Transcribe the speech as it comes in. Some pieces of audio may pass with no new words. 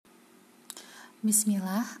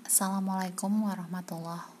Bismillah, Assalamualaikum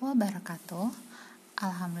warahmatullahi wabarakatuh.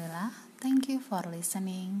 Alhamdulillah, thank you for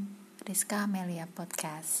listening Rizka Amelia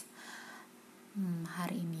Podcast.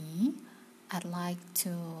 Hari ini I'd like to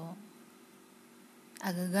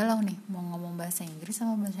agak galau nih, mau ngomong bahasa Inggris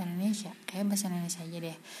sama bahasa Indonesia. Kayak bahasa Indonesia aja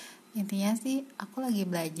deh. Intinya sih aku lagi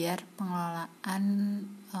belajar pengelolaan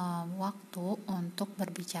waktu untuk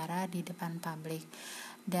berbicara di depan publik.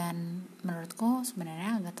 Dan menurutku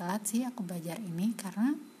sebenarnya agak telat sih aku belajar ini,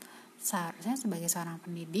 karena seharusnya sebagai seorang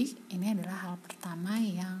pendidik ini adalah hal pertama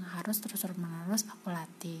yang harus terus-menerus aku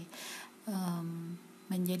latih.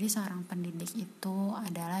 Menjadi seorang pendidik itu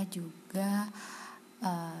adalah juga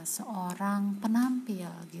seorang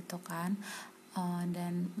penampil gitu kan,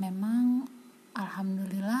 dan memang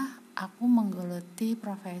alhamdulillah aku menggeluti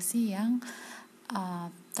profesi yang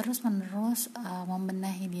terus-menerus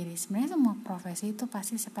membenahi diri. Sebenarnya semua profesi itu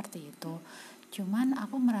pasti seperti itu. Cuman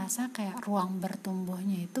aku merasa kayak ruang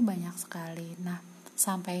bertumbuhnya itu banyak sekali. Nah,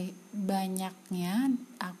 sampai banyaknya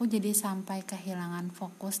aku jadi sampai kehilangan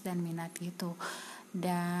fokus dan minat gitu.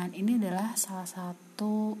 Dan ini adalah salah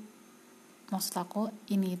satu, maksud aku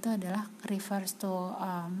ini itu adalah refers to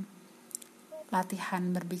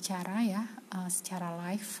latihan berbicara ya, secara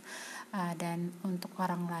live, dan untuk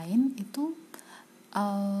orang lain itu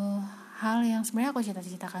hal yang sebenarnya aku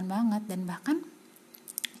cita-citakan banget. Dan bahkan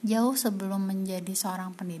jauh sebelum menjadi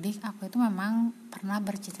seorang pendidik, aku itu memang pernah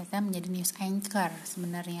bercita-cita menjadi news anchor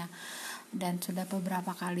sebenarnya, dan sudah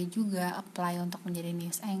beberapa kali juga apply untuk menjadi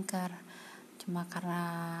news anchor. Cuma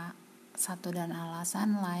karena satu dan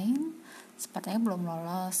alasan lain sepertinya belum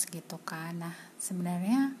lolos gitu kan. Nah,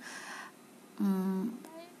 sebenarnya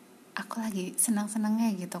aku lagi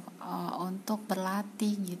senang-senangnya gitu untuk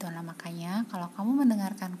berlatih gitu. Nah, makanya kalau kamu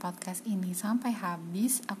mendengarkan podcast ini sampai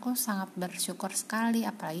habis, aku sangat bersyukur sekali.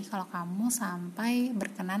 Apalagi kalau kamu sampai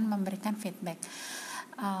berkenan memberikan feedback.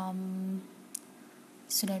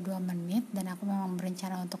 Sudah 2 menit dan aku memang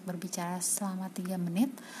berencana untuk berbicara selama 3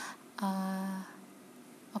 menit.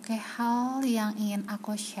 Oke, hal yang ingin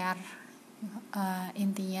aku share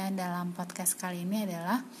intinya dalam podcast kali ini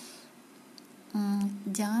adalah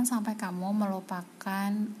jangan sampai kamu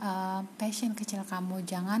melupakan passion kecil kamu.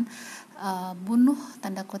 Jangan bunuh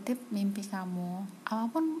tanda kutip mimpi kamu.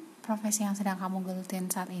 Apapun profesi yang sedang kamu gelutin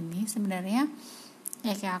saat ini, sebenarnya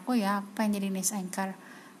ya kayak aku pengen jadi news anchor.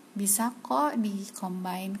 Bisa kok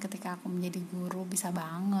di-combine ketika aku menjadi guru, bisa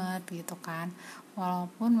banget gitu kan.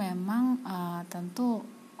 Walaupun memang tentu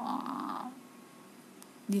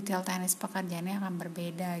detail teknis pekerjaannya akan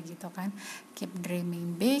berbeda gitu kan. Keep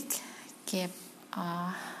dreaming big, keep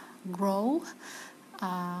grow.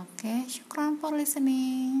 Okay, syukran for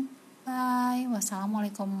listening. Bye.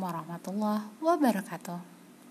 Wassalamualaikum warahmatullahi wabarakatuh.